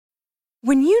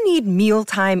When you need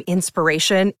mealtime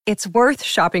inspiration, it's worth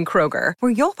shopping Kroger,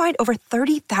 where you'll find over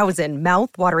 30,000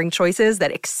 mouth-watering choices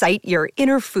that excite your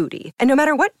inner foodie. And no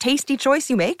matter what tasty choice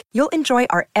you make, you'll enjoy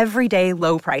our everyday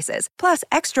low prices, plus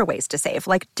extra ways to save,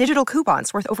 like digital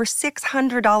coupons worth over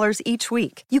 $600 each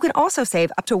week. You can also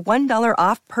save up to $1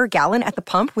 off per gallon at the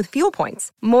pump with fuel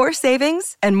points. More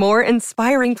savings and more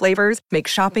inspiring flavors make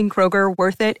shopping Kroger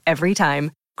worth it every time.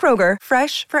 Kroger,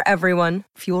 fresh for everyone.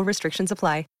 Fuel restrictions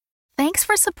apply. Thanks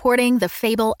for supporting the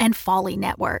Fable and Folly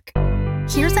Network.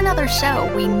 Here's another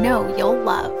show we know you'll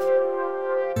love.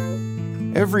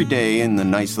 Every day in the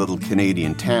nice little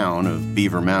Canadian town of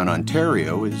Beavermount,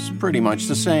 Ontario is pretty much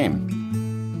the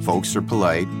same. Folks are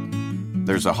polite,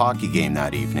 there's a hockey game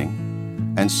that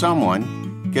evening, and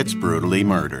someone gets brutally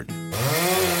murdered.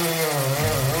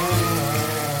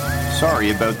 Sorry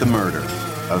About the Murder,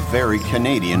 a very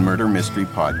Canadian murder mystery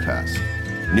podcast.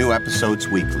 New episodes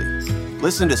weekly.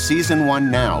 Listen to Season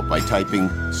 1 now by typing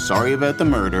Sorry About the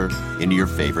Murder into your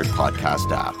favorite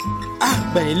podcast app.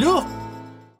 Ah, ben là!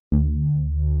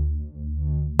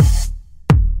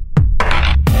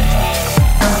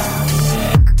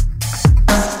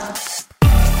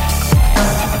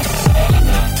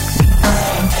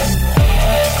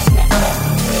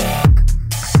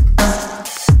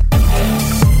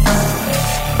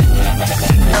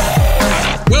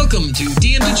 Welcome to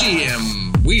DM to GM.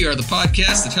 We are the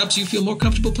podcast that helps you feel more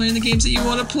comfortable playing the games that you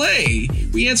want to play.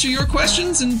 We answer your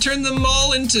questions and turn them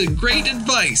all into great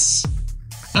advice.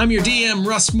 I'm your DM,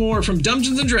 Russ Moore from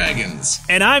Dungeons & Dragons.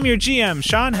 And I'm your GM,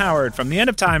 Sean Howard from The End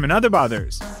of Time and Other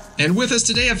Bothers. And with us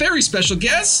today, a very special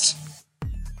guest,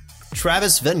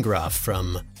 Travis Vengroff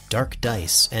from Dark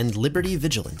Dice and Liberty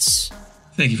Vigilance.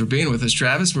 Thank you for being with us,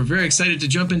 Travis. We're very excited to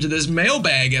jump into this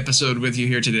mailbag episode with you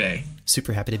here today.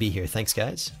 Super happy to be here. Thanks,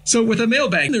 guys. So with a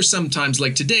mailbag, there's sometimes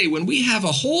like today when we have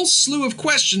a whole slew of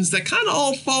questions that kind of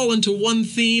all fall into one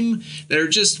theme that are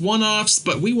just one-offs,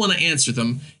 but we want to answer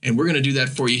them. And we're going to do that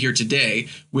for you here today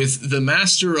with the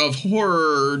master of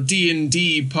horror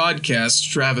D&D podcast,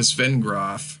 Travis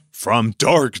Vengroff. From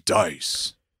Dark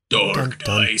Dice. Dark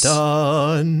Dice.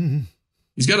 Dun.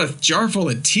 He's got a jar full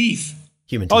of teeth.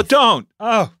 Human teeth. Oh, don't.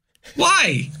 Oh.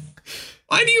 Why?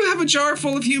 Why do you have a jar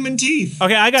full of human teeth?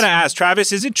 Okay, I got to ask,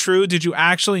 Travis, is it true? Did you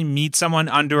actually meet someone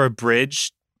under a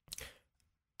bridge?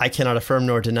 I cannot affirm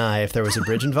nor deny if there was a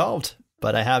bridge involved,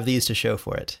 but I have these to show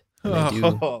for it. And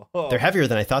they're heavier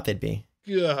than I thought they'd be.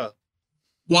 Yeah.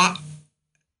 What?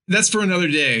 That's for another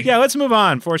day. Yeah, let's move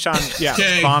on before Sean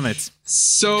Okay. vomits.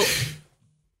 So,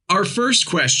 our first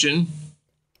question.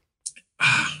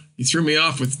 You threw me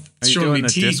off with Are you showing doing me the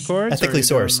teeth. Discord? Ethically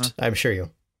sourced, I'm sure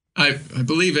you. I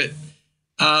believe it.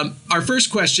 Our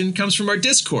first question comes from our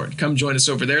Discord. Come join us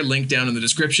over there, link down in the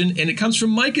description. And it comes from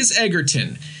Micus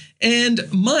Egerton.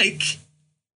 And Mike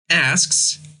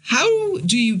asks, how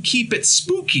do you keep it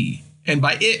spooky? And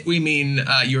by it, we mean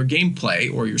your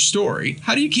gameplay or your story.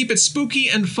 How do you keep it spooky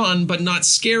and fun, but not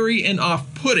scary and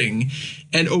off-putting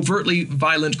and overtly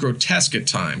violent, grotesque at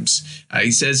times?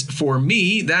 He says, for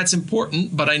me, that's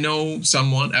important, but I know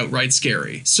someone outright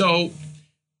scary. So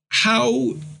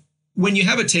how... when you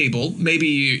have a table, maybe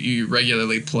you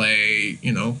regularly play,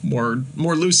 more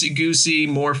loosey-goosey,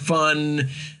 more fun.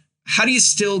 How do you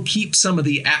still keep some of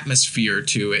the atmosphere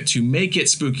to it to make it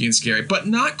spooky and scary, but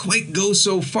not quite go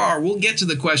so far? We'll get to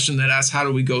the question that asks, how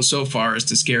do we go so far as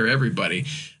to scare everybody?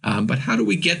 But how do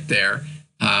we get there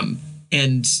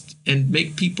and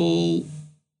make people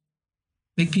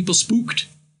spooked?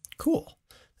 Cool.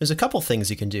 There's a couple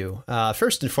things you can do.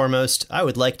 First and foremost, I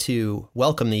would like to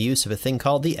welcome the use of a thing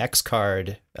called the X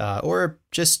card, or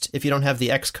just if you don't have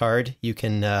the X card, you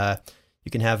can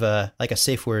have a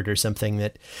safe word or something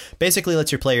that basically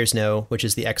lets your players know which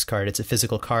is the X card. It's a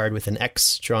physical card with an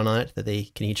X drawn on it that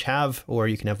they can each have, or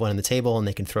you can have one on the table and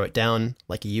they can throw it down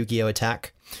like a Yu-Gi-Oh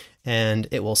attack. And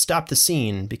it will stop the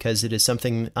scene because it is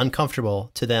something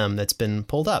uncomfortable to them that's been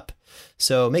pulled up.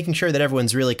 So making sure that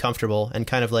everyone's really comfortable and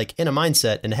kind of like in a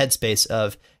mindset and a headspace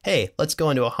of, hey, let's go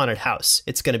into a haunted house.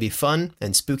 It's going to be fun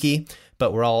and spooky,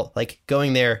 but we're all like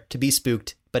going there to be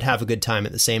spooked, but have a good time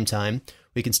at the same time.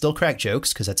 We can still crack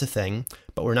jokes because that's a thing,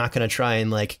 but we're not going to try and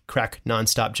like crack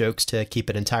nonstop jokes to keep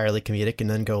it entirely comedic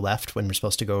and then go left when we're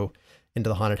supposed to go into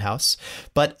the haunted house.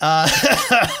 But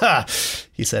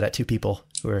he said at two people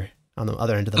who were on the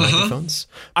other end of the microphones.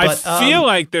 But, I feel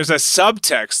like there's a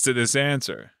subtext to this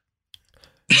answer.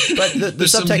 But the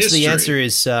subtext of the answer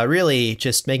is really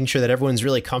just making sure that everyone's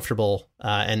really comfortable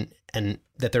and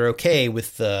that they're okay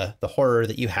with the horror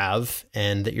that you have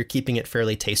and that you're keeping it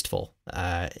fairly tasteful.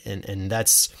 And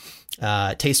that's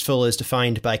tasteful is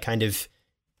defined by kind of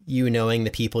you knowing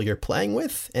the people you're playing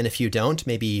with. And if you don't,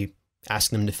 maybe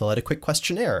asking them to fill out a quick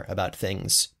questionnaire about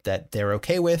things that they're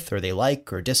okay with or they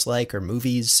like or dislike, or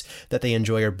movies that they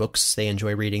enjoy or books they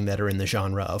enjoy reading that are in the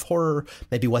genre of horror,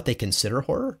 maybe what they consider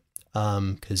horror,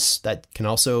 because that can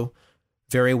also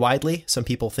vary widely. Some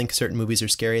people think certain movies are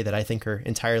scary that I think are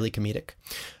entirely comedic.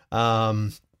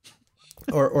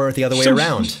 Or the other way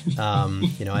around.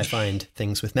 I find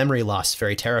things with memory loss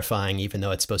very terrifying, even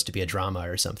though it's supposed to be a drama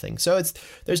or something. So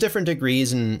there's different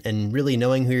degrees, and really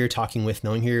knowing who you're talking with,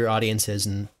 knowing who your audience is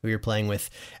and who you're playing with.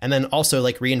 And then also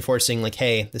like reinforcing like,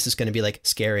 hey, this is going to be like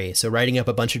scary. So writing up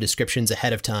a bunch of descriptions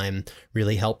ahead of time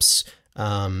really helps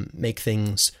make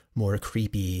things more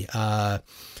creepy. Can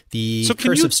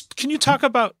you talk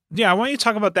about, I want you to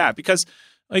talk about that, because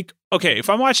like, okay, if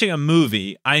I'm watching a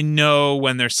movie, I know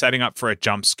when they're setting up for a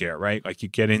jump scare, right? Like you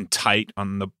get in tight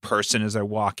on the person as they're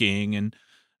walking, and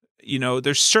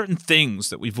there's certain things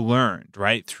that we've learned,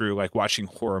 right, through like watching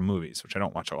horror movies, which I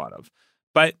don't watch a lot of.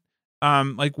 But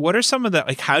like, what are some of the,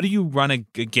 like, how do you run a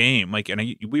game? Like, and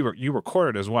you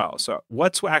recorded as well. So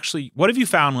what have you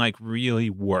found like really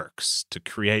works to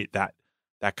create that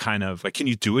kind of, like, can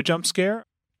you do a jump scare?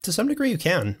 To some degree you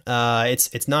can.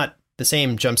 It's not the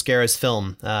same jump scare as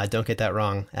film. Don't get that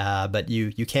wrong. But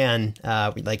you can,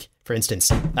 like, for instance,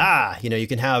 you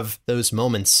can have those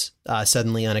moments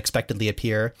suddenly unexpectedly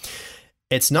appear.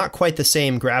 It's not quite the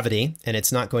same gravity, and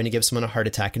it's not going to give someone a heart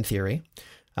attack in theory.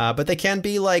 But they can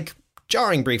be like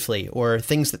jarring briefly, or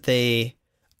things that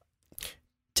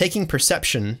taking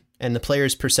perception and the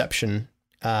player's perception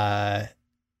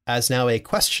as now a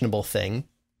questionable thing,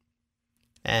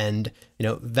 and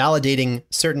validating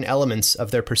certain elements of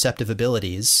their perceptive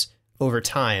abilities over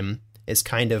time is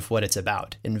kind of what it's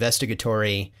about.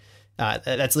 Investigatory.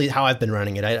 That's how I've been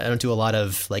running it. I don't do a lot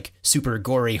of like super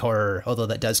gory horror, although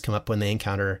that does come up when they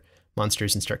encounter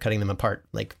monsters and start cutting them apart,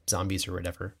 like zombies or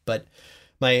whatever. But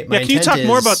my can you talk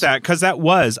more about that? Because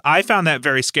I found that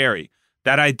very scary.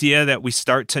 That idea that we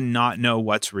start to not know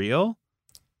what's real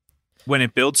when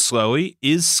it builds slowly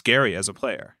is scary as a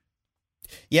player.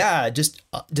 Yeah, just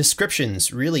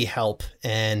descriptions really help.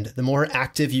 And the more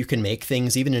active you can make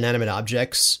things, even inanimate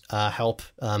objects, help.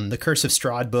 The Curse of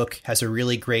Strahd book has a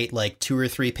really great, like, 2 or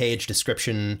 3 page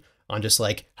description on just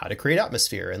like how to create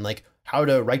atmosphere and like how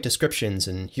to write descriptions.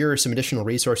 And here are some additional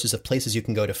resources of places you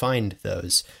can go to find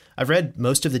those. I've read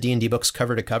most of the D&D books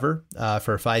cover to cover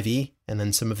for 5e, and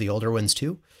then some of the older ones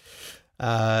too.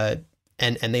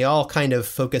 And they all kind of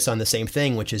focus on the same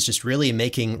thing, which is just really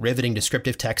making riveting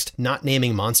descriptive text, not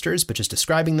naming monsters, but just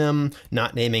describing them,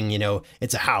 not naming,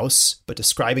 it's a house, but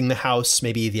describing the house,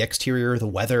 maybe the exterior, the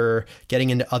weather, getting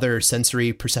into other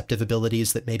sensory perceptive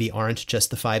abilities that maybe aren't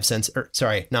just the 5 sense,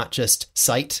 not just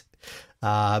sight.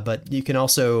 But you can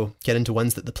also get into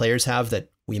ones that the players have that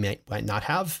we might not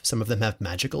have. Some of them have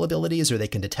magical abilities, or they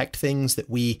can detect things that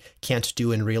we can't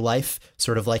do in real life,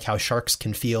 sort of like how sharks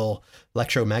can feel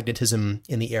electromagnetism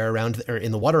in the air around, or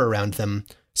in the water around them.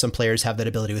 Some players have that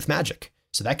ability with magic.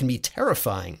 So that can be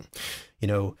terrifying,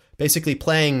 basically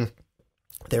playing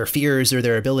their fears or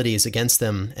their abilities against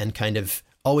them and kind of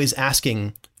always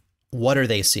asking, what are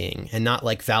they seeing? And not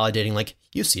like validating, like,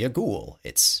 you see a ghoul.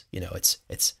 It's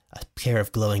a pair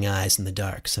of glowing eyes in the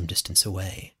dark some distance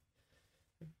away.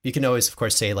 You can always, of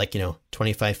course, say like,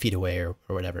 25 feet away or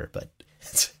whatever, but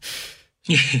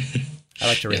I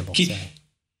like to ramble. So.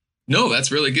 No,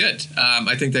 that's really good.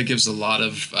 I think that gives a lot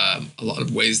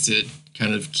of ways to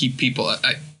kind of keep people.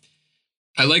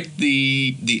 I like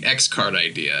the X card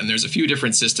idea, and there's a few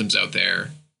different systems out there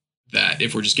that,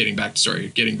 if we're just getting back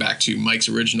to Mike's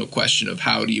original question of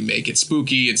how do you make it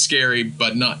spooky and scary,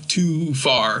 but not too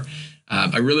far.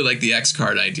 I really like the X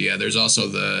card idea. There's also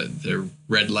the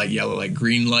red light, yellow light,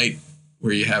 green light,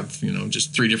 where you have,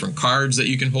 just 3 different cards that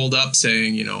you can hold up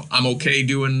saying, I'm okay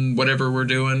doing whatever we're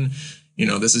doing.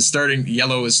 This is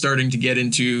yellow is starting to get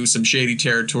into some shady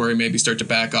territory, maybe start to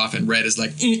back off, and red is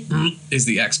like, is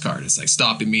the X card. It's like,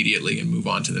 stop immediately and move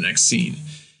on to the next scene.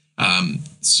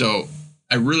 So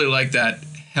I really like that,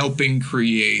 helping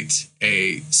create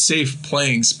a safe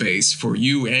playing space for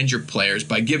you and your players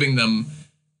by giving them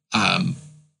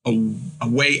a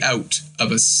way out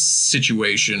of a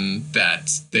situation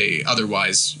that they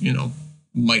otherwise,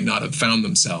 might not have found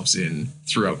themselves in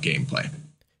throughout gameplay.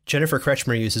 Jennifer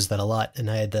Kretschmer uses that a lot, and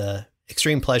I had the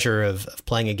extreme pleasure of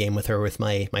playing a game with her with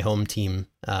my home team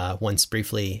once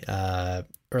briefly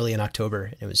early in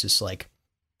October. It was just like,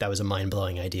 that was a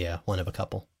mind-blowing idea, one of a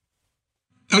couple.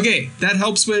 Okay, that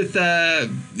helps with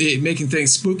making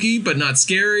things spooky but not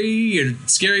scary, or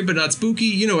scary but not spooky.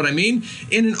 You know what I mean?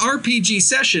 In an RPG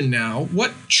session now,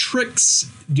 what tricks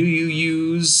do you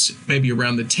use, maybe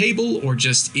around the table or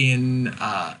just in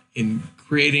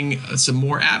creating some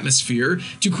more atmosphere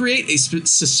to create a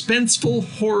suspenseful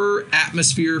horror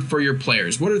atmosphere for your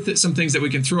players? What are some things that we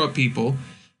can throw at people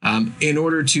in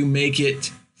order to make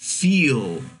it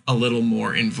feel a little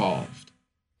more involved?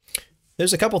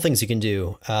 There's a couple things you can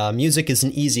do. Music is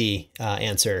an easy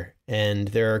answer, and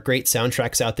there are great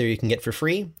soundtracks out there you can get for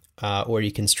free, or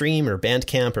you can stream or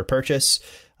Bandcamp or purchase.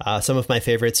 Some of my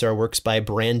favorites are works by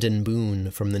Brandon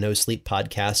Boone from the No Sleep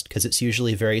podcast, because it's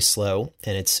usually very slow,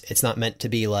 and it's not meant to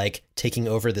be like taking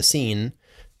over the scene,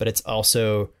 but it's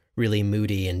also really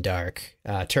moody and dark.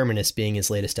 Terminus being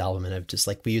his latest album, and I've just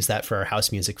we use that for our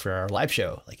house music for our live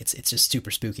show. It's just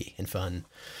super spooky and fun.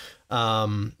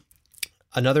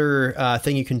 Another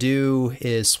thing you can do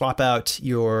is swap out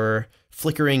your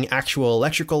flickering actual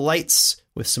electrical lights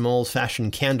with some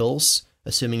old-fashioned candles,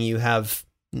 assuming you have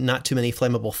not too many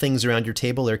flammable things around your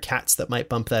table or cats that might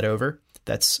bump that over.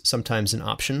 That's sometimes an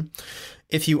option.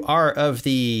 If you are of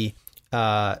the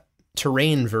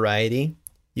terrain variety,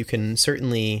 you can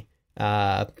certainly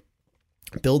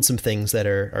build some things that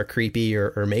are creepy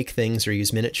or make things or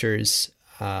use miniatures.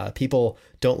 People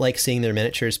don't like seeing their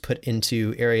miniatures put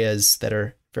into areas that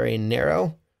are very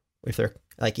narrow, if they're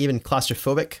even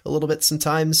claustrophobic a little bit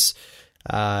sometimes.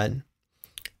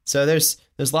 So there's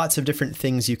lots of different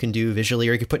things you can do visually,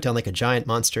 or you could put down a giant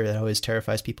monster that always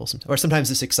terrifies people. Or sometimes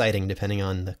it's exciting depending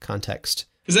on the context.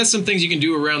 Because that's some things you can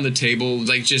do around the table,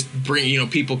 just bring,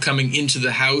 people coming into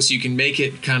the house. You can make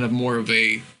it kind of more of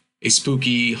a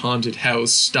spooky haunted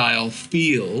house style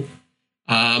feel.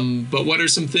 But what are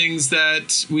some things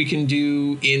that we can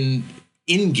do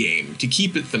in-game to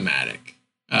keep it thematic?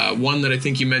 One that I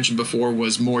think you mentioned before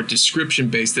was more description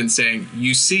based than saying,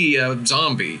 you see a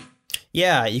zombie.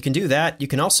 Yeah, you can do that. You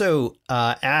can also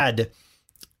add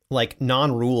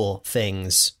non-rule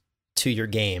things to your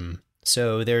game.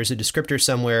 So there's a descriptor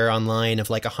somewhere online of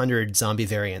 100 zombie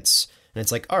variants. And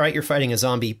it's all right, you're fighting a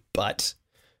zombie, but...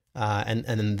 and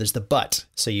then there's the but.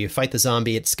 So you fight the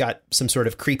zombie, it's got some sort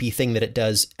of creepy thing that it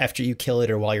does after you kill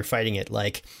it or while you're fighting it.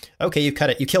 Okay, you cut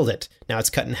it, you killed it. Now it's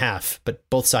cut in half, but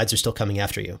both sides are still coming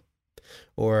after you.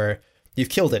 Or you've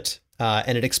killed it,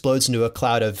 and it explodes into a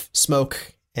cloud of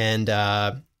smoke, and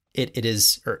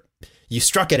you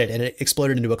struck at it and it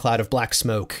exploded into a cloud of black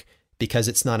smoke because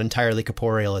it's not entirely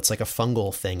corporeal. It's like a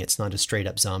fungal thing. It's not a straight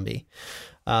up zombie.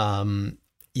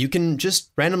 You can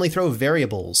just randomly throw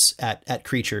variables at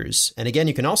creatures. And again,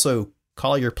 you can also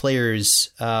call your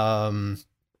players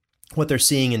what they're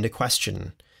seeing into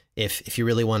question if you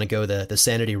really want to go the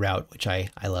sanity route, which I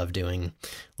love doing.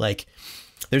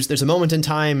 There's a moment in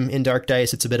time in Dark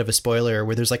Dice, it's a bit of a spoiler,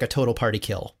 where there's a total party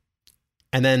kill.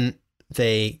 And then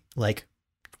they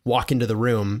walk into the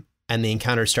room and the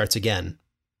encounter starts again.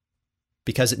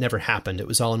 Because it never happened. It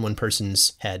was all in one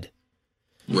person's head.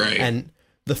 Right. And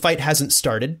the fight hasn't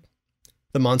started,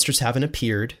 the monsters haven't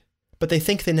appeared, but they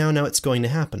think they now know it's going to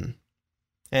happen.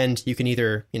 And you can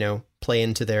either, play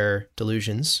into their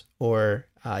delusions, or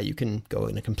you can go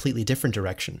in a completely different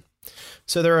direction.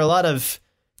 So there are a lot of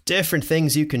different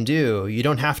things you can do. You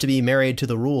don't have to be married to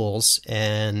the rules,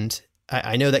 and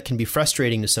I know that can be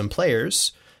frustrating to some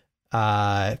players,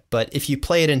 but if you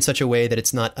play it in such a way that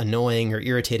it's not annoying or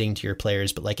irritating to your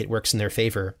players, but it works in their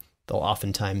favor, they'll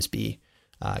oftentimes be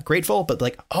grateful, but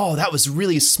oh, that was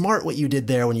really smart what you did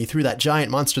there when you threw that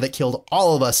giant monster that killed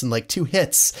all of us in 2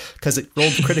 hits because it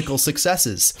rolled critical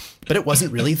successes, but it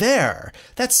wasn't really there.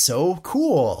 That's so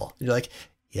cool. You're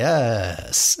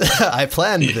yes, I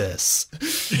planned this.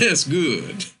 Yes,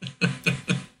 good.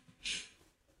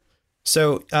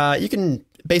 So you can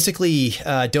basically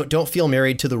don't feel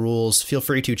married to the rules. Feel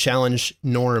free to challenge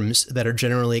norms that are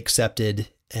generally accepted,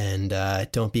 and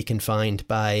don't be confined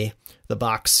by the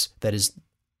box that is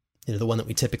the one that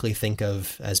we typically think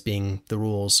of as being the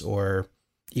rules, or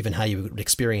even how you would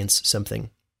experience something.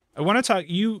 I want to talk,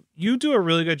 you do a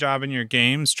really good job in your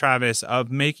games, Travis,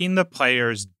 of making the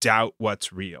players doubt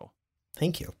what's real.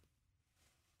 Thank you.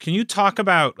 Can you talk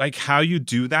about how you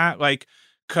do that?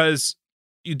 Because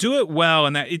you do it well,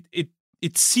 and that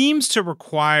it seems to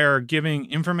require giving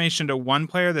information to one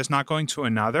player that's not going to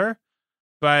another,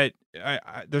 but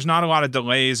there's not a lot of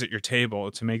delays at your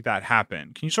table to make that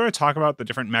happen. Can you sort of talk about the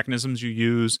different mechanisms you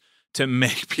use to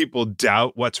make people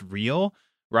doubt what's real,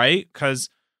 right? Because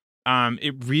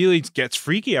it really gets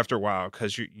freaky after a while,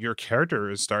 because your character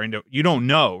is starting to, you don't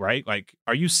know, right?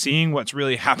 Are you seeing what's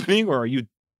really happening, or are you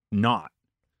not?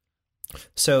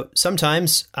 So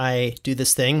sometimes I do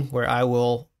this thing where I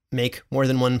will make more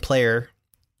than one player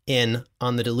in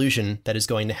on the delusion that is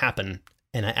going to happen,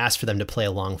 and I ask for them to play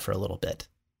along for a little bit.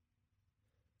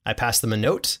 I pass them a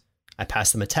note, I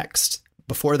pass them a text.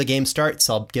 Before the game starts,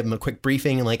 I'll give them a quick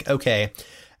briefing, okay,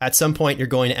 at some point you're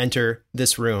going to enter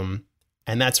this room,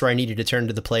 and that's where I need you to turn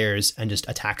to the players and just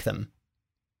attack them.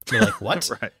 And you're like, what?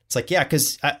 Right. It's like, yeah,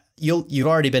 because you've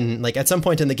already been, like, at some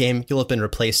point in the game, you'll have been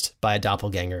replaced by a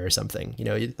doppelganger or something. You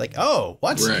know, you're like, oh,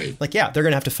 what? Right. Like, yeah, they're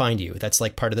going to have to find you. That's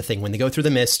like part of the thing. When they go through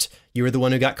the mist, you were the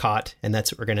one who got caught, and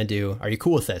that's what we're going to do. Are you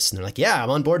cool with this? And they're like, yeah,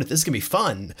 I'm on board. This is going to be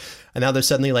fun. And now they're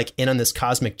suddenly like in on this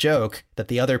cosmic joke that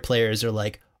the other players are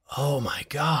like, oh my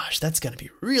gosh, that's going to be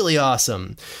really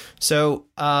awesome. So,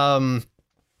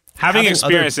 having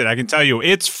experienced it, I can tell you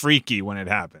it's freaky when it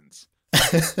happens.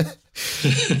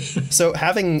 So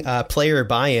having player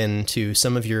buy-in to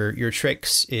some of your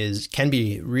tricks can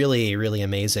be really, really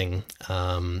amazing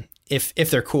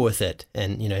if they're cool with it.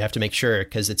 And, you know, you have to make sure,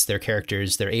 because it's their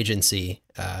characters, their agency.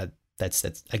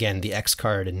 That's again, the X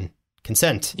card and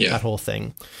consent, that whole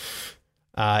thing.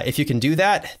 If you can do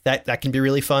that can be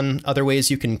really fun. Other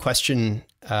ways you can question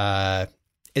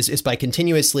is by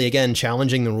continuously, again,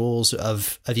 challenging the rules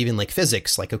of even like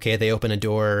physics. Like, okay, they open a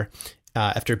door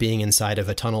after being inside of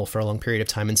a tunnel for a long period of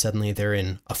time, and suddenly they're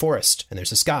in a forest and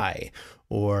there's a sky,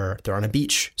 or they're on a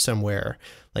beach somewhere.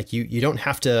 Like, you don't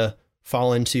have to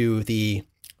fall into the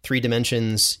 3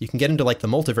 dimensions. You can get into like the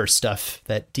multiverse stuff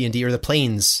that D&D, or the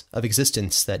planes of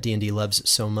existence that D&D loves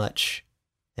so much.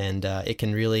 And it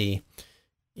can really,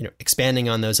 you know, expanding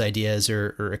on those ideas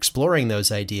or exploring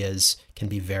those ideas can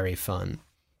be very fun.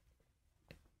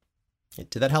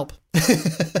 Did that help?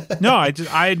 No, I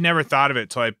had never thought of it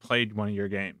till I played one of your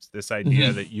games. This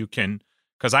idea that you can,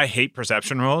 because I hate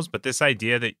perception rolls, but this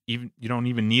idea that even you don't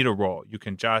even need a roll. You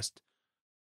can just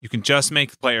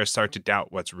make the players start to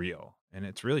doubt what's real, and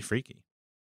it's really freaky.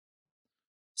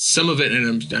 Some of it,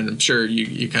 and I'm sure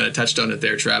you kind of touched on it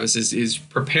there, Travis, is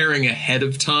preparing ahead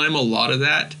of time. A lot of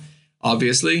that,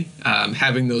 obviously,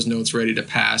 having those notes ready to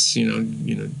pass. You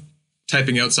know,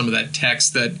 typing out some of that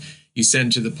text that you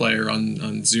send to the player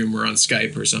on Zoom or on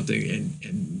Skype or something,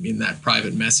 and in that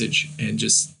private message, and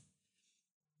just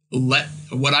what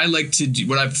I've liked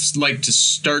to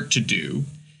start to do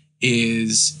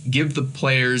is give the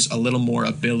players a little more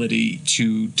ability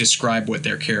to describe what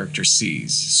their character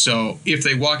sees. So if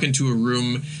they walk into a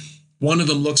room, one of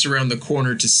them looks around the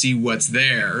corner to see what's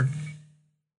there.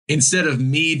 Instead of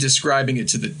me describing it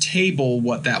to the table,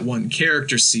 what that one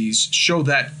character sees, show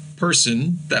that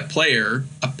person, that player,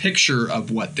 a picture of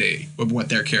what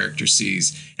their character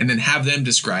sees, and then have them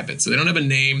describe it. So they don't have a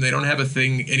name, they don't have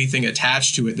anything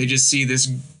attached to it. They just see this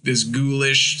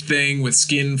ghoulish thing with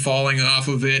skin falling off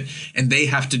of it, and they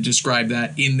have to describe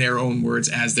that in their own words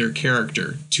as their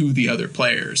character to the other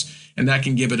players. And that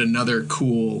can give it another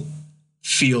cool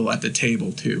feel at the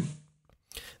table too.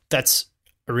 That's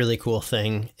a really cool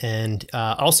thing. And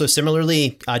also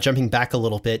similarly, jumping back a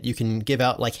little bit, you can give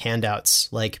out like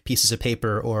handouts, like pieces of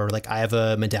paper, or like I have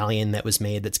a medallion that was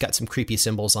made that's got some creepy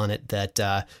symbols on it that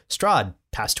Strahd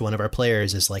passed to one of our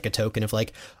players as like a token of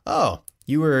like, oh,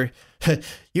 you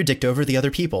dicked over the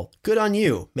other people. Good on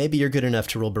you. Maybe you're good enough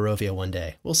to rule Barovia one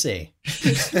day. We'll see.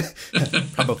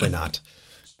 Probably not.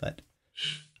 But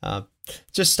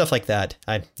just stuff like that.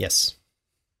 Yes.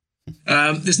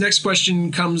 This next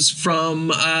question comes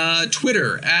from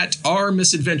Twitter at Our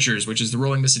Misadventures, which is the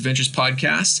Rolling Misadventures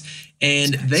podcast.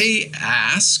 And they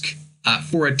ask,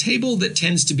 for a table that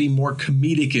tends to be more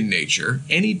comedic in nature,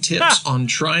 any tips on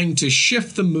trying to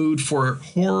shift the mood for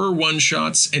horror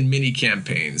one-shots and mini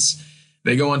campaigns?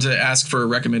 They go on to ask for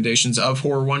recommendations of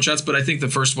horror one-shots, but I think the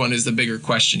first one is the bigger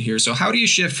question here. So how do you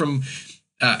shift from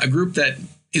a group that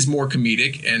is more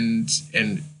comedic and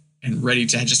ready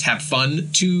to just have fun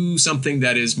to something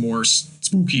that is more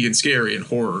spooky and scary and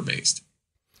horror based?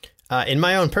 In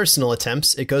my own personal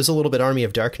attempts, it goes a little bit Army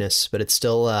of Darkness, but it's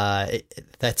still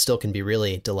that still can be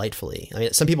really delightfully. I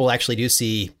mean, some people actually do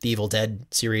see the Evil Dead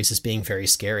series as being very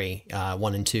scary,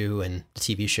 1 and 2, and the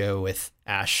TV show with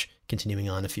Ash continuing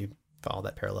on, if you follow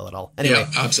that parallel at all. Anyway,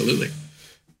 yeah, absolutely.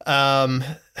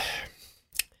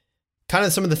 Kind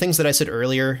of some of the things that I said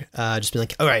earlier, just be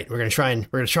like, all right, we're gonna try and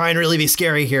really be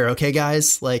scary here, okay,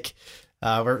 guys? Like,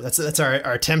 that's our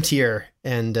attempt here,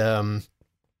 and trying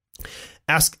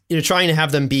to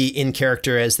have them be in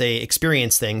character as they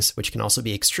experience things, which can also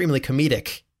be extremely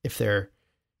comedic if they're,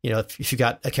 if you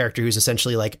got a character who's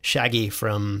essentially like Shaggy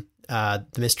from the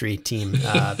Mystery Team,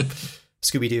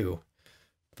 Scooby-Doo,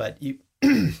 but you.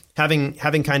 having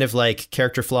kind of like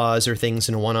character flaws or things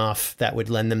in a one-off that would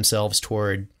lend themselves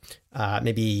toward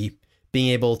maybe being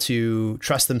able to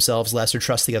trust themselves less or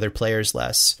trust the other players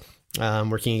less.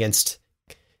 Working against,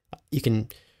 when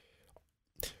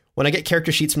I get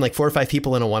character sheets from like 4 or 5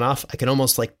 people in a one-off, I can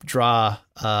almost like draw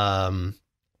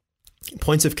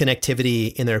points of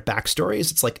connectivity in their backstories.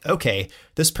 It's like, okay,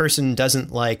 this person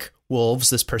doesn't like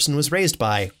wolves. This person was raised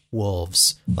by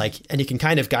wolves. Like, and you can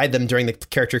kind of guide them during the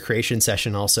character creation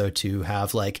session also to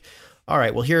have like, all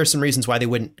right, well, here are some reasons why they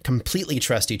wouldn't completely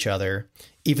trust each other,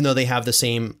 even though they have the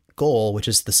same goal, which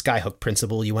is the skyhook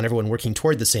principle. You want everyone working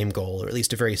toward the same goal, or at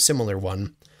least a very similar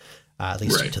one, at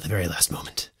least to the very last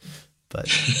moment. But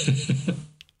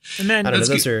and then I don't know,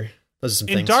 those are some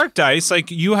things. In Dark Dice, like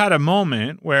you had a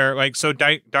moment where like, so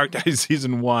Dark Dice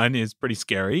season 1 is pretty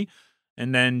scary.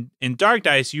 And then in Dark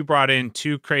Dice, you brought in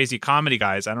 2 crazy comedy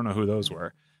guys. I don't know who those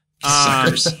were.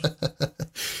 Suckers.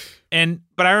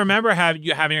 But I remember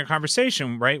having a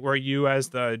conversation, right, where you as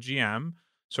the GM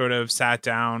sort of sat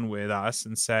down with us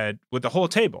and said, with the whole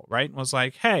table, right, and was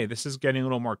like, hey, this is getting a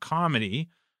little more comedy.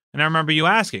 And I remember you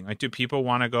asking, like, do people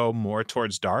want to go more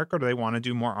towards dark, or do they want to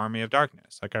do more Army of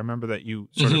Darkness? Like, I remember that you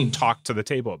sort of talked to the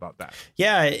table about that.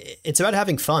 Yeah, it's about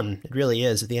having fun. It really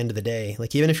is at the end of the day.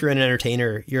 Like, even if you're an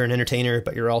entertainer,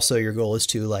 but your goal is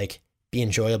to, like, be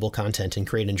enjoyable content and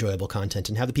create enjoyable content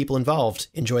and have the people involved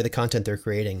enjoy the content they're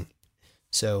creating.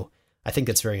 So I think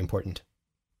that's very important.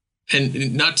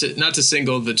 And not to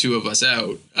single the two of us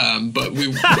out, but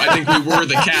I think we were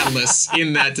the catalysts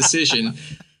in that decision.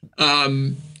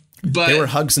 But there were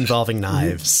hugs involving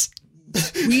knives.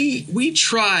 We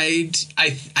tried. I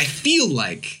feel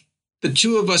like the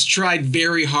two of us tried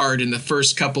very hard in the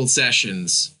first couple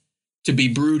sessions to be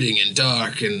brooding and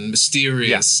dark and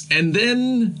mysterious, and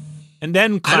then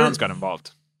clowns got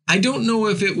involved. I don't know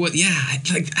if it was. Yeah,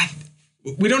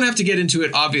 we don't have to get into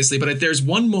it obviously, but there's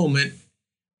one moment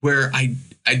where I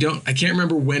can't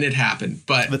remember when it happened,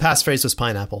 but the passphrase was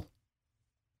pineapple.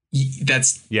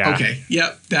 That's okay.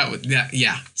 Yep.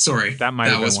 Yeah. Sorry. That might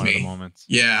have been one of the moments.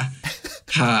 Yeah.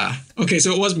 Okay.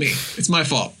 So it was me. It's my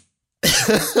fault.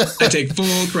 I take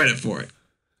full credit for it.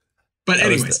 But that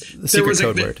anyways, the secret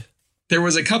code word. There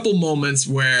was a couple moments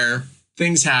where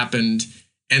things happened,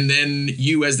 and then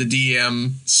you as the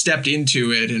DM stepped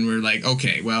into it and were like,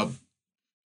 okay, well,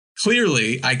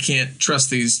 clearly I can't trust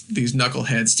these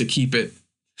knuckleheads to keep it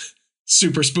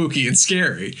super spooky and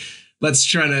scary. Let's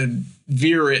try to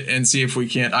veer it and see if we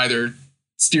can't either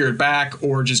steer it back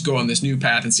or just go on this new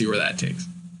path and see where that takes.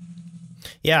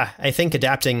 Yeah, I think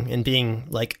adapting and being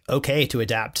like okay to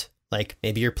adapt. Like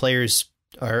maybe your players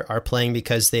are playing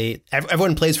because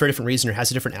everyone plays for a different reason or has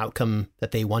a different outcome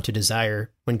that they want to desire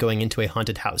when going into a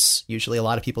haunted house. Usually a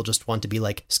lot of people just want to be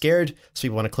like scared. So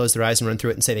people want to close their eyes and run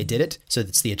through it and say they did it. So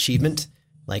it's the achievement.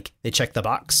 Like they check the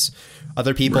box.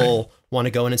 Other people want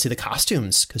to go in and see the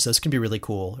costumes because those can be really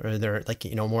cool, or they're like,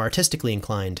 more artistically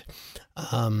inclined.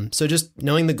 So just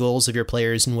knowing the goals of your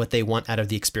players and what they want out of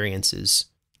the experience is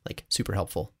like super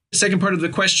helpful. Second part of the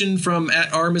question from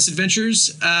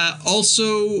 @OurMisadventures.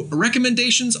 Also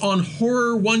recommendations on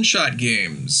horror one-shot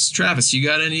games. Travis, you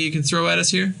got any you can throw at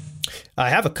us here? I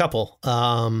have a couple.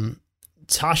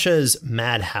 Tasha's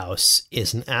Madhouse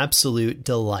is an absolute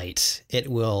delight. It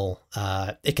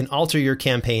can alter your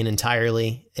campaign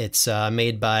entirely. It's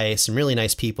made by some really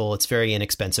nice people. It's very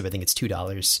inexpensive. I think it's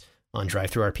 $2 on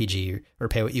DriveThruRPG or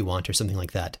pay what you want or something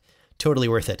like that. Totally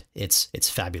worth it. It's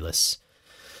fabulous.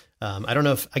 I don't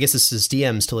know I guess this is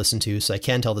DMs to listen to, so I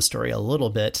can tell the story a little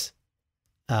bit,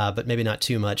 but maybe not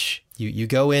too much. You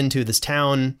go into this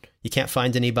town, you can't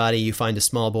find anybody. You find a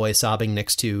small boy sobbing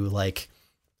next to like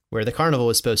where the carnival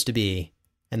was supposed to be,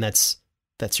 and that's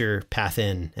your path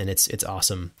in, and it's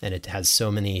awesome, and it has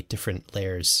so many different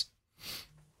layers.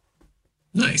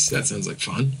 Nice. That sounds like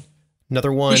fun.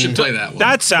 Another one. We should play that one.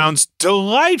 That sounds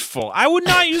delightful. I would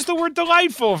not use the word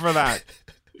delightful for that.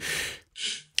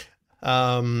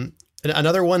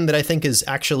 Another one that I think is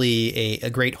actually a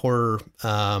great horror.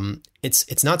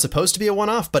 It's not supposed to be a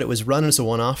one-off, but it was run as a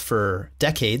one-off for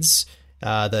decades.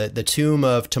 The Tomb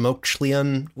of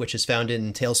Tenochtitlan, which is found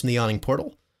in Tales from the Yawning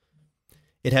Portal.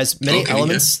 It has many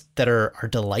elements that are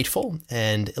delightful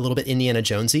and a little bit Indiana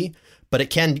Jonesy, but it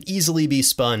can easily be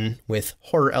spun with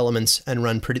horror elements and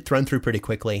run through pretty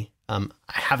quickly. I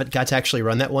haven't got to actually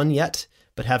run that one yet,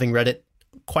 but having read it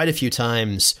quite a few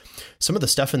times, some of the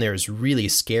stuff in there is really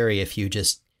scary. If you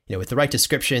just, with the right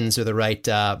descriptions or the right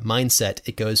mindset,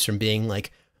 it goes from being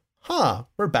like,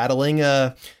 we're battling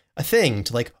a thing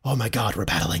to like, oh my God, we're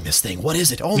battling this thing. What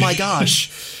is it? Oh my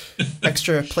gosh.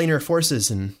 Extra planar forces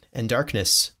and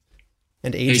darkness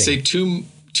and aging. They say Tomb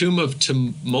of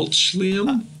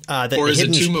Tumultulium? Or is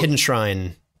it Hidden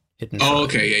Shrine? Oh,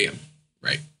 okay. Yeah.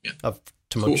 Right. Yeah. Of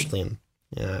Tumultulium. Cool.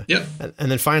 Yeah. Yep.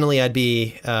 And then finally, I'd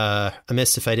be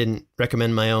amiss if I didn't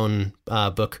recommend my own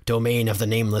book, Domain of the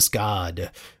Nameless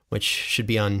God, which should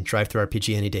be on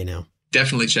DriveThruRPG any day now.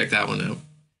 Definitely check that one out.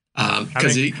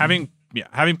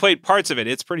 Having played parts of it,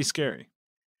 it's pretty scary.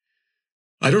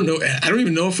 I don't know. I don't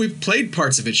even know if we've played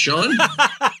parts of it, Sean.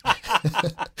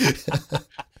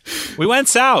 We went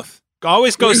south.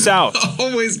 Always go south.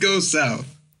 Always go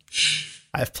south.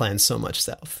 I've planned so much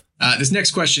south. This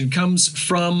next question comes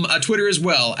from Twitter as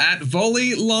well, at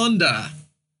Volley Londa,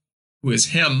 who is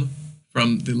him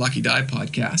from the Lucky Die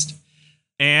podcast.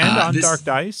 And on Dark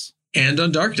Dice. And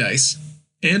on Dark Dice.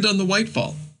 And on the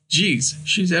Whitefall. Jeez,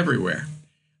 she's everywhere.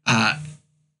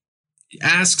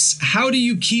 Asks, how do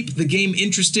you keep the game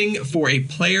interesting for a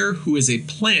player who is a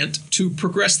plant to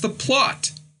progress the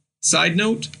plot? Side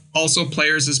note, also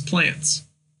players as plants.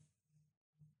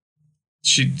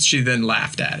 She then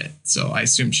laughed at it, so I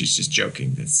assume she's just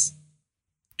joking.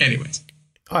 Anyways.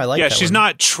 Oh, I like that. Yeah, she's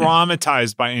not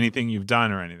traumatized by anything you've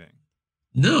done or anything.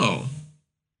 No.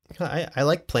 I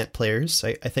like plant players.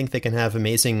 I think they can have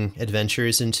amazing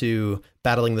adventures into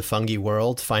battling the fungi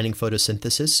world, finding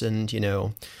photosynthesis,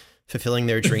 and, fulfilling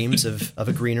their dreams of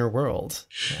a greener world.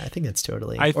 Yeah, I think that's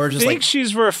totally... I think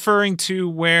she's referring to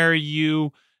where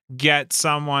you get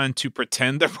someone to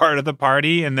pretend they're part of the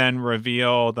party and then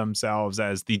reveal themselves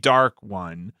as the dark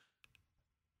one.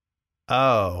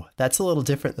 Oh, that's a little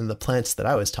different than the plants that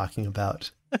I was talking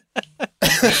about.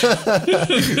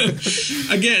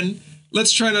 Again,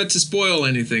 let's try not to spoil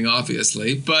anything,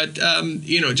 obviously, but,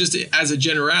 just as a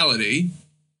generality,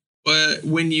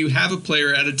 when you have a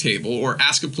player at a table or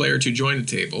ask a player to join a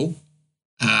table,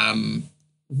 how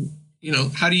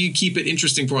do you keep it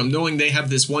interesting for them, knowing they have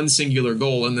this one singular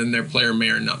goal and then their player may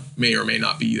or may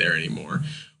not be there anymore?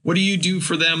 What do you do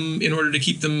for them in order to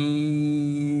keep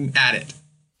them at it?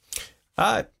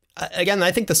 Again,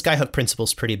 I think the Skyhook principle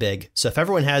is pretty big. So if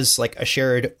everyone has like a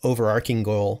shared overarching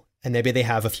goal and maybe they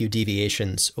have a few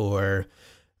deviations, or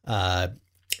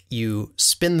you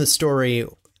spin the story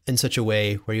in such a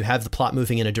way where you have the plot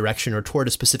moving in a direction or toward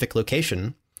a specific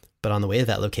location, but on the way to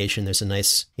that location, there's a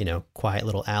nice, quiet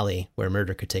little alley where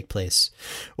murder could take place,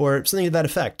 or something to that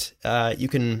effect. You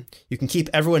can keep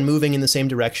everyone moving in the same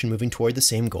direction, moving toward the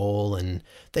same goal, and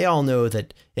they all know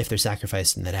that if they're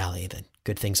sacrificed in that alley, that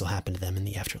good things will happen to them in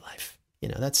the afterlife.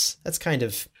 That's kind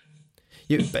of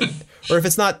or if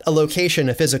it's not a location,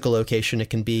 a physical location, it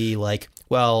can be like,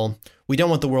 well, we don't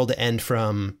want the world to end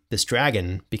from this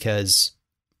dragon because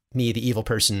me, the evil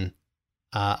person,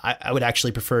 I would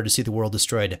actually prefer to see the world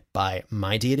destroyed by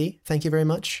my deity. Thank you very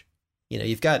much.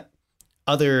 You've got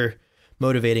other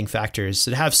motivating factors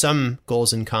that have some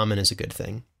goals in common is a good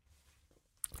thing.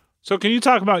 So can you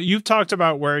you've talked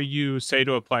about where you say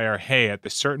to a player, hey, at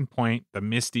this certain point, the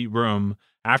misty room,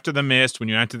 after the mist, when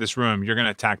you enter this room, you're going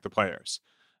to attack the players.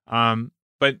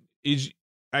 But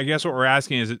I guess what we're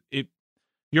asking is,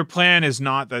 your plan is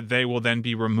not that they will then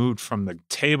be removed from the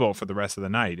table for the rest of the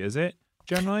night, is it?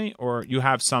 Generally, or you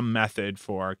have some method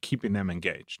for keeping them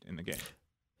engaged in the game?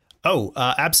 Oh,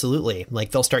 absolutely.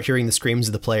 Like they'll start hearing the screams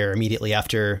of the player immediately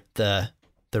after the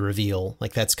reveal.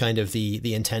 Like that's kind of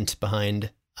the intent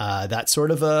behind that sort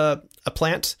of a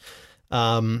plant.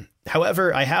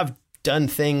 However, I have done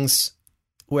things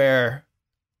where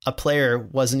a player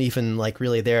wasn't even like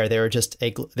really there. They were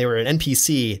they were an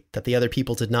NPC that the other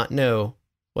people did not know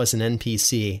was an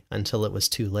NPC until it was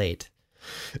too late.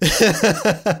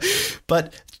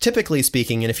 But typically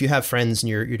speaking, and if you have friends and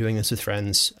you're doing this with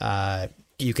friends,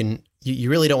 you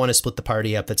really don't want to split the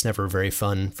party up. That's never very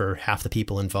fun for half the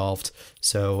people involved.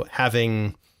 So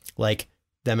having like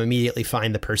them immediately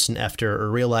find the person after,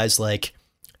 or realize like,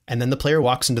 and then the player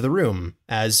walks into the room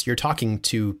as you're talking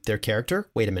to their character.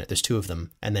 Wait a minute, there's two of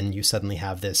them. And then you suddenly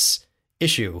have this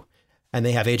issue and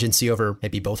they have agency over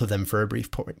maybe both of them for a brief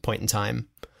point in time.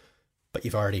 But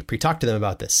you've already pre-talked to them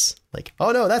about this. Like,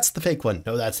 oh no, that's the fake one.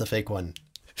 No, that's the fake one.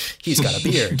 He's got a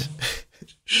beard.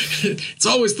 It's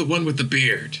always the one with the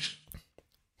beard.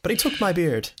 But he took my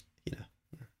beard.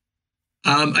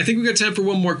 I think we've got time for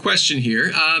one more question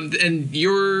here. And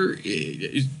you're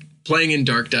playing in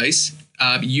Dark Dice.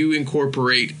 You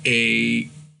incorporate a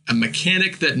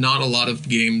mechanic that not a lot of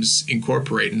games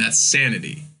incorporate, and that's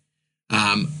sanity.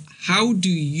 How do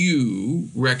you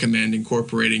recommend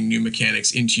incorporating new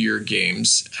mechanics into your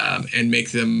games and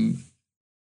make them,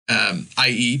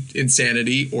 i.e.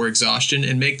 insanity or exhaustion,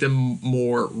 and make them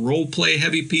more role-play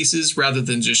heavy pieces rather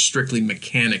than just strictly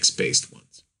mechanics-based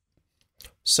ones?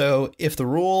 So if the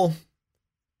rule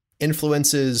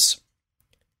influences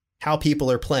how people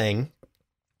are playing,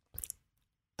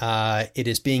 it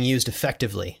is being used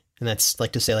effectively. And that's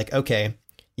like to say like, okay,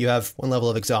 you have one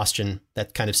level of exhaustion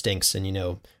that kind of stinks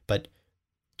and but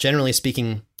generally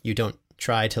speaking, you don't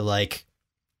try to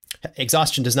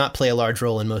exhaustion does not play a large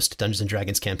role in most Dungeons and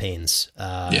Dragons campaigns.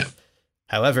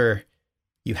 However,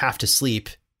 you have to sleep,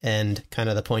 and kind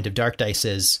of the point of Dark Dice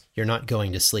is you're not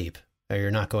going to sleep. or you're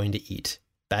not going to eat.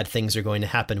 Bad things are going to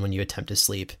happen when you attempt to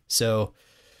sleep. So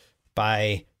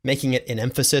by making it an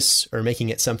emphasis or making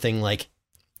it something like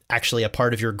actually a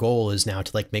part of your goal is now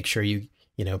to like make sure you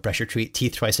brush your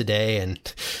teeth twice a day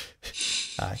and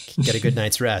get a good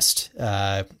night's rest.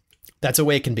 That's a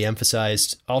way it can be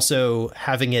emphasized. Also,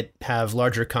 having it have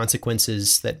larger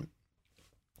consequences that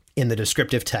in the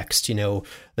descriptive text,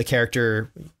 the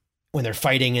character, when they're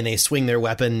fighting and they swing their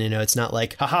weapon, it's not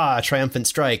like, haha, triumphant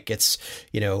strike. It's,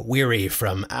 weary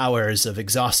from hours of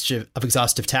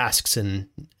exhaustive tasks and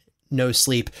no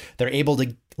sleep. They're able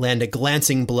to land a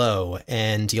glancing blow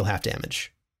and deal half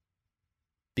damage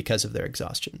because of their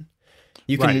exhaustion.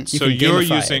 You're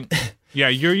using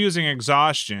you're using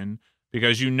exhaustion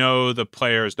because the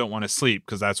players don't want to sleep,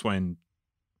 because that's when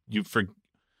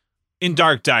in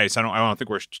Dark Dice, I don't think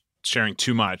we're sharing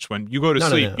too much. When you go to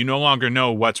sleep, you no longer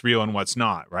know what's real and what's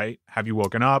not, right? Have you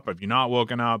woken up? Have you not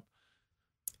woken up?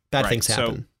 Bad things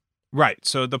happen.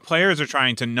 So the players are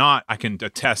trying to I can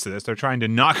attest to this, they're trying to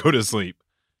not go to sleep.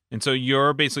 And so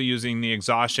you're basically using the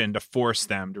exhaustion to force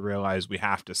them to realize we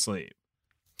have to sleep.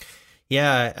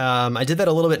 Yeah, I did that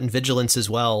a little bit in Vigilance as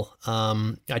well.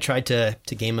 I tried to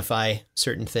gamify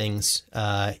certain things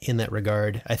in that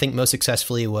regard. I think most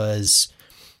successfully was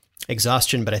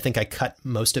exhaustion, but I think I cut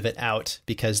most of it out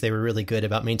because they were really good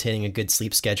about maintaining a good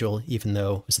sleep schedule, even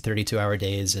though it was 32-hour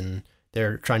days, and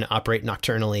they're trying to operate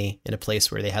nocturnally in a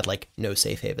place where they had like no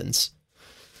safe havens.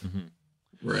 Mm-hmm.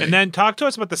 Right. And then talk to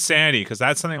us about the sanity, because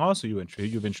that's something also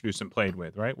you've introduced and played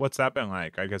with, right? What's that been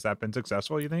like? I guess that's been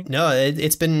successful, you think? No,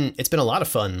 it's been a lot of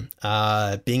fun.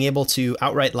 Being able to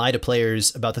outright lie to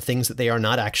players about the things that they are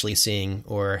not actually seeing,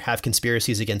 or have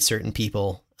conspiracies against certain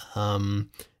people,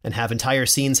 and have entire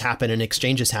scenes happen and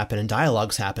exchanges happen and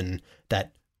dialogues happen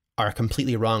that are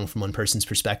completely wrong from one person's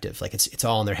perspective. Like it's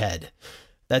all in their head.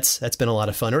 That's been a lot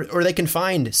of fun. Or they can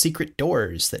find secret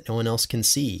doors that no one else can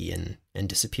see and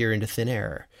disappear into thin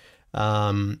air.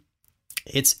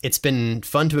 It's been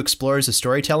fun to explore as a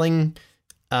storytelling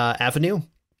avenue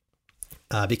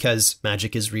because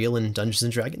magic is real in Dungeons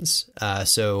and Dragons.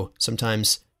 So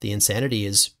sometimes the insanity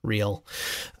is real,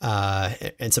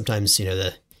 and sometimes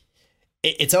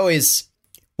it's always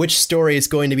which story is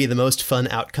going to be the most fun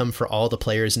outcome for all the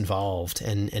players involved,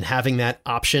 and having that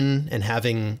option and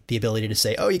having the ability to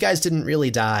say, oh, you guys didn't really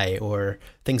die, or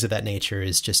things of that nature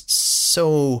is just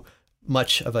so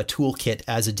much of a toolkit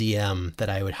as a DM that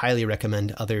I would highly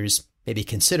recommend others maybe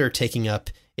consider taking up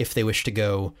if they wish to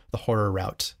go the horror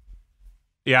route.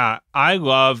 Yeah, I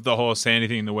love the whole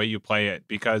sanity thing, the way you play it,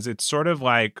 because it's sort of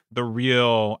like the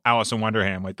real Alice in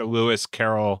Wonderland, like the Lewis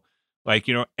Carroll. Like,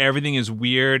 everything is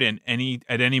weird, and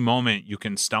at any moment you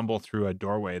can stumble through a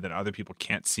doorway that other people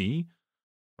can't see,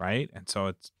 right? And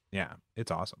so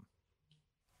it's awesome.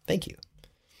 Thank you.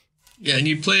 Yeah, and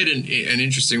you play it in an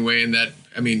interesting way in that,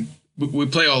 I mean, we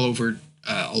play all over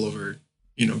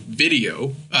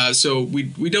video. So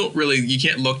we don't really, you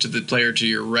can't look to the player to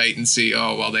your right and see,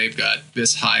 oh, well, they've got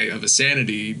this high of a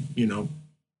sanity,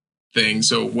 thing.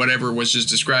 So whatever was just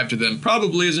described to them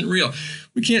probably isn't real.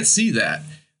 We can't see that.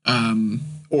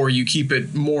 Or you keep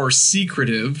it more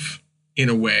secretive in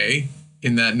a way,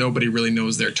 in that nobody really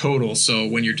knows their total. So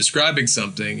when you're describing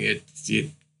something,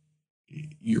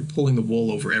 you're pulling the wool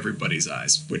over everybody's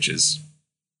eyes, which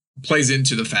plays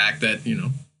into the fact that,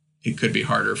 it could be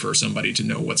harder for somebody to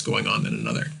know what's going on than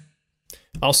another.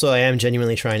 Also, I am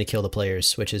genuinely trying to kill the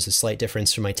players, which is a slight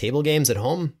difference from my table games at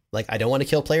home. Like, I don't want to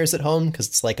kill players at home because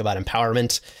it's like about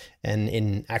empowerment, and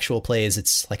in actual plays,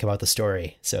 it's like about the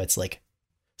story. So it's like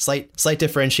slight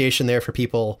differentiation there for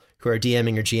people who are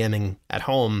DMing or GMing at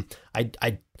home.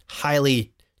 I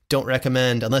highly don't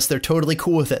recommend, unless they're totally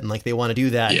cool with it and like they want to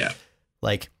do that. Yeah.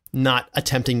 Like, not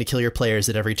attempting to kill your players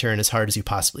at every turn as hard as you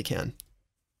possibly can.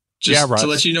 To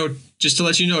let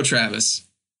you know, Travis,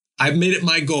 I've made it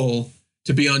my goal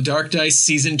to be on Dark Dice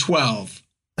season 12.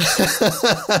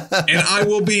 And I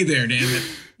will be there, damn it.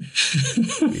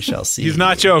 We shall see. He's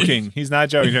not joking. He's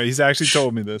actually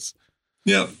told me this.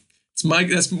 Yep.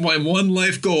 That's my one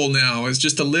life goal now, is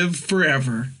just to live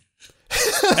forever.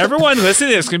 Everyone listening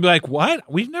to this can be like, what?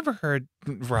 We've never heard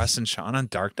Russ and Sean on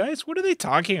Dark Dice. What are they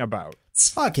talking about?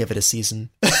 I'll give it a season.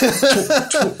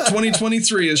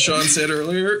 2023, as Sean said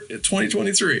earlier,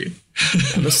 2023.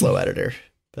 I'm a slow editor.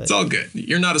 But it's all good.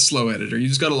 You're not a slow editor. You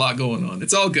just got a lot going on.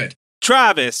 It's all good.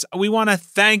 Travis, we want to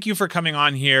thank you for coming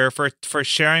on here, for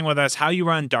sharing with us how you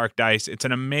run Dark Dice. It's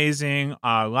an amazing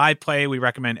live play. We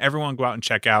recommend everyone go out and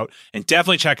check out, and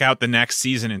definitely check out the next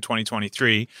season in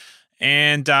 2023.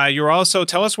 And you're also,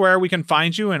 tell us where we can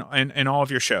find you and all of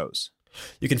your shows.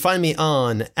 You can find me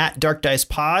on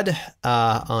 @DarkDicePod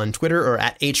on Twitter, or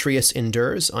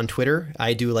 @AtriusEndures on Twitter.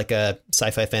 I do like a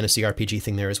sci-fi fantasy RPG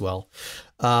thing there as well.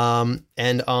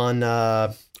 And on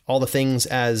all the things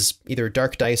as either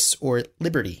Dark Dice or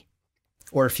Liberty.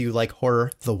 Or if you like horror,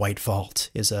 The White Vault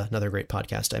is another great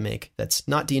podcast I make that's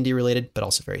not D&D related, but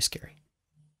also very scary.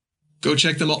 Go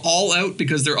check them all out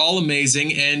because they're all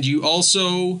amazing. And you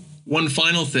also, one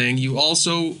final thing, you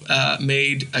also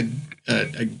made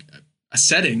a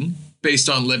setting based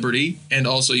on Liberty, and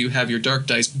also you have your Dark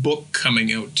Dice book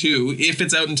coming out too. If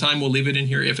it's out in time, we'll leave it in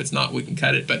here. If it's not, we can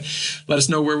cut it, but let us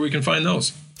know where we can find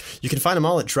those. You can find them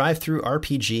all at Drive-Thru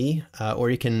RPG,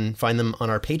 or you can find them on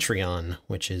our Patreon,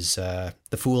 which is the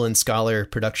Fool and Scholar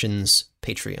Productions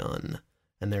Patreon.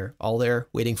 And they're all there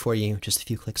waiting for you just a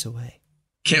few clicks away.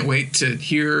 Can't wait to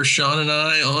hear Sean and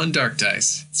I on Dark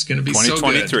Dice. It's going to be so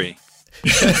good. 2023.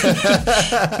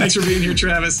 Thanks for being here,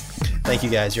 Travis. Thank you,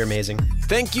 guys. You're amazing.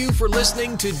 Thank you for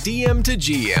listening to DM to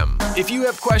GM. If you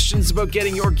have questions about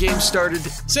getting your game started,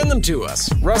 send them to us,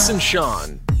 Russ and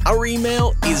Sean. Our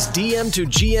email is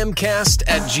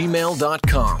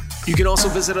dm2gmcast@gmail.com. You can also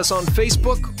visit us on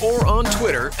Facebook or on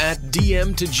Twitter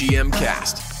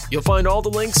 @DM2GMcast. You'll find all the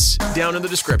links down in the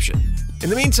description. In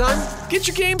the meantime, get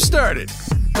your game started.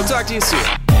 We'll talk to you soon.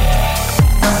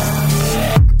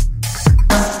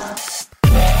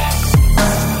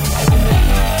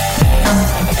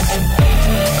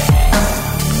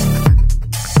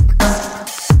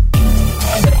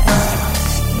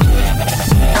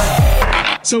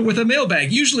 So with a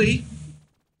mailbag, usually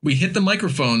we hit the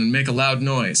microphone and make a loud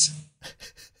noise.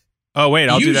 Oh, wait,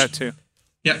 I'll do that too.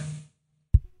 Yep.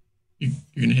 You're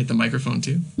going to hit the microphone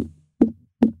too?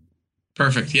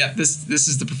 Perfect. Yeah, this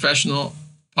is the professional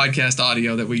podcast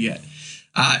audio that we get.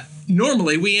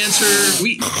 Normally we answer...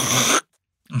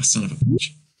 Oh, son of a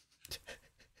bitch.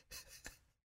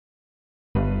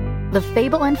 The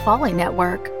Fable and Folly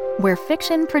Network, where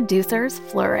fiction producers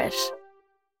flourish.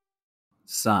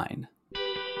 Sine.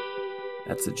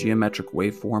 That's a geometric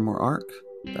waveform or arc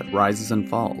that rises and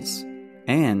falls.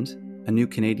 And a new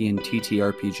Canadian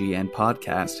TTRPG and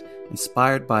podcast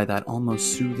inspired by that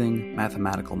almost soothing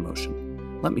mathematical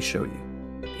motion. Let me show you.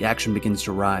 The action begins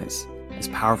to rise as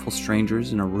powerful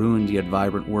strangers in a ruined yet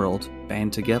vibrant world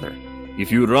band together.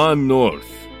 If you run north,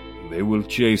 they will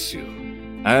chase you.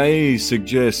 I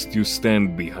suggest you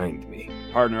stand behind me.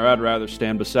 Partner, I'd rather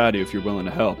stand beside you if you're willing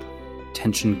to help.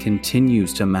 Tension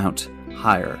continues to mount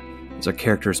higher as our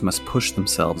characters must push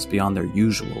themselves beyond their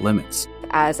usual limits.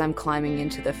 As I'm climbing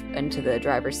into the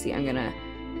driver's seat, I'm gonna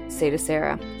say to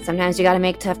Sarah, sometimes you gotta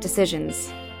make tough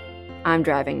decisions. I'm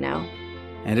driving now.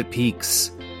 And it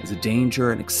peaks as the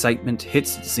danger and excitement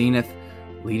hits its zenith,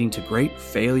 leading to great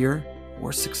failure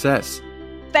or success.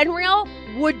 Fenrir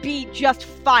would be just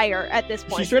fire at this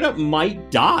point. She straight up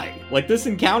might die. Like, this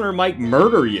encounter might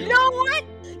murder you. You know what?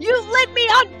 You lit me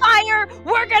on fire!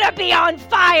 We're gonna be on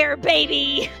fire,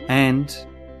 baby! And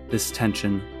this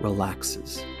tension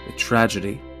relaxes with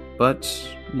tragedy, but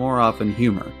more often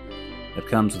humor, that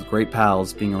comes with great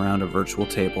pals being around a virtual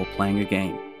table playing a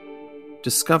game.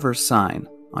 Discover Sine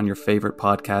on your favorite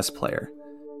podcast player.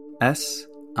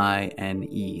 SINE.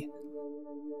 The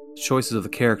choices of the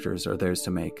characters are theirs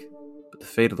to make, but the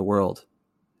fate of the world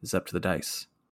is up to the dice.